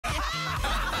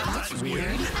That's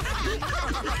weird.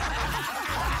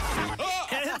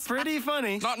 It's pretty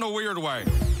funny. Not in a weird way.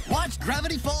 Watch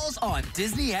Gravity Falls on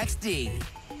Disney XD.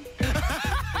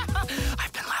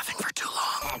 I've been laughing for too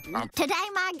long. Today,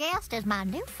 my guest is my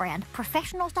new friend,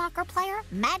 professional soccer player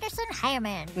Madison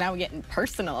Hammond. Now we're getting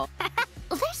personal.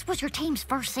 This was your team's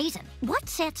first season. What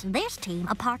sets this team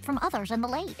apart from others in the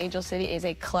league? Angel City is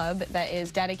a club that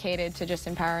is dedicated to just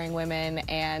empowering women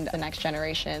and the next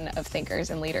generation of thinkers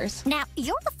and leaders. Now,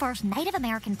 you're the first Native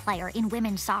American player in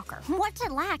women's soccer. What's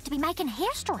it like to be making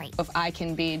history? If I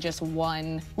can be just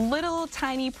one little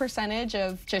tiny percentage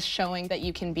of just showing that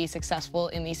you can be successful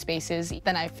in these spaces,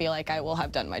 then I feel like I will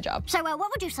have done my job. So what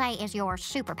would you say is your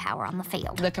superpower on the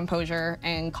field? The composure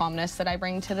and calmness that I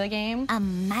bring to the game.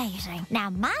 Amazing. Now,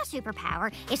 my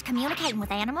superpower is communicating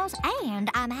with animals,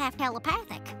 and I'm half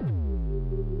telepathic.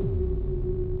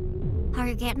 Are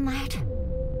you getting that?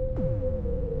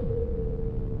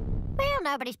 Well,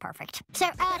 nobody's perfect. So,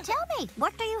 tell me,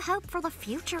 what do you hope for the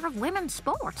future of women's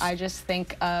sports? I just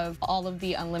think of all of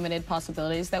the unlimited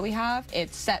possibilities that we have.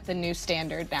 It's set the new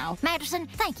standard now. Madison,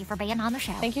 thank you for being on the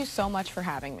show. Thank you so much for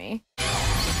having me.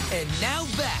 And now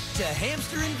back to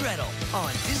Hamster and Gretel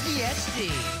on Disney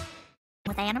XD.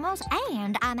 With animals,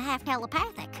 and I'm half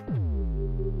telepathic.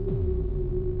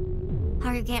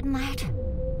 Are you getting that?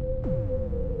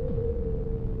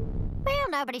 Well,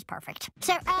 nobody's perfect.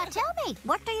 So, tell me,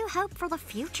 what do you hope for the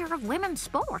future of women's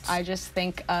sports? I just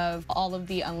think of all of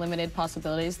the unlimited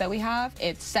possibilities that we have.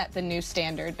 It's set the new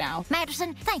standard now.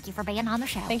 Madison, thank you for being on the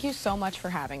show. Thank you so much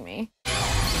for having me.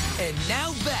 And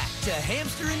now back to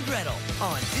Hamster and Gretel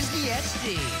on Disney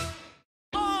XD.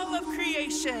 All of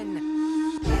creation,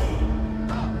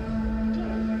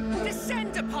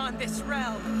 descend upon this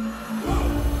realm.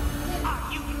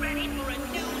 Are you ready for a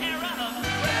new era of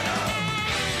Gretel?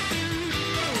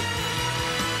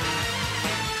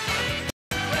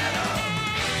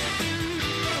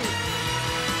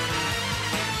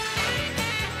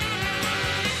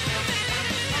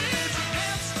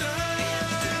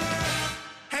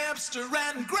 Hamster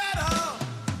and Gretel.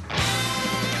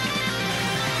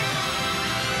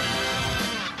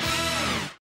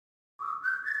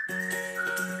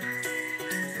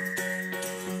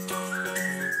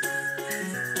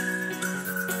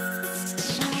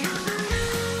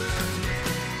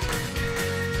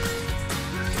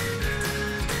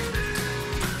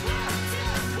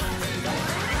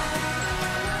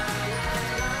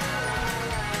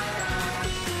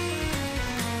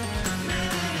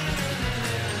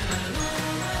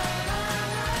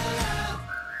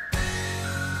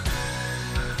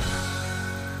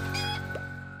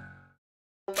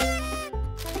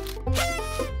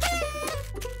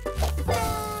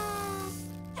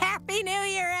 Happy New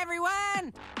Year,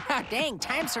 everyone! Oh, dang,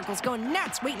 time circle's going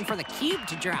nuts waiting for the cube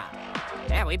to drop.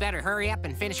 Yeah, we better hurry up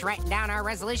and finish writing down our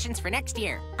resolutions for next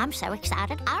year. I'm so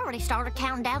excited. I already started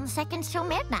counting down the seconds till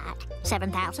midnight.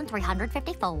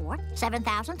 7,354,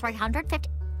 7,350.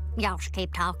 Y'all should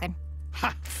keep talking.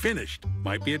 Ha! Finished.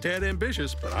 Might be a tad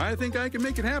ambitious, but I think I can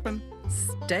make it happen.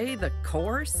 Stay the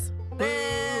course?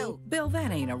 Boo! Bill,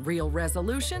 that ain't a real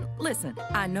resolution. Listen,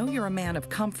 I know you're a man of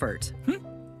comfort.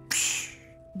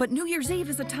 But New Year's Eve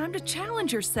is a time to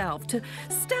challenge yourself, to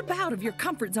step out of your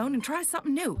comfort zone and try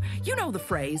something new. You know the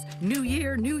phrase, new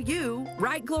year, new you,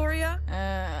 right, Gloria?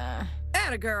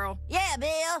 Atta girl. Yeah,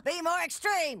 Bill, be more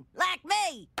extreme, like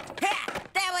me. Ha!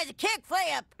 That was a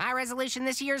kickflip. My resolution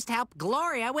this year is to help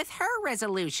Gloria with her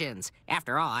resolutions.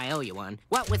 After all, I owe you one.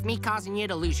 What with me causing you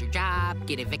to lose your job,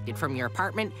 get evicted from your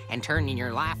apartment, and turning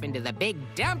your life into the big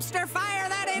dumpster fire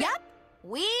that is. Yup,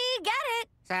 we got it.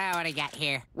 So what do I got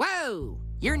here? Whoa!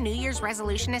 Your New Year's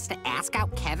resolution is to ask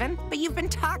out Kevin? But you've been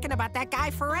talking about that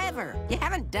guy forever. You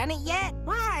haven't done it yet?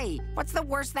 Why? What's the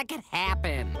worst that could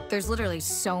happen? There's literally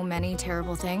so many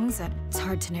terrible things that it's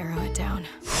hard to narrow it down.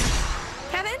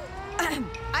 Kevin,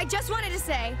 I just wanted to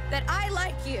say that I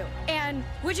like you. And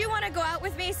would you want to go out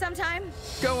with me sometime?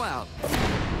 Go out.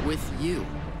 With you.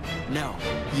 No,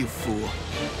 you fool.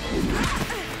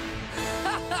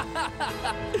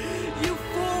 You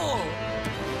fool!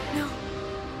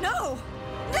 No!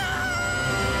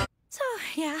 So,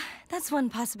 yeah, that's one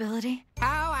possibility. Oh,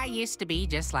 I used to be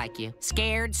just like you.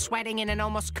 Scared, sweating in an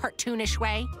almost cartoonish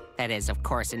way. That is, of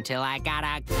course, until I got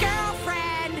a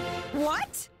girlfriend!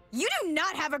 What? You do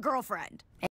not have a girlfriend.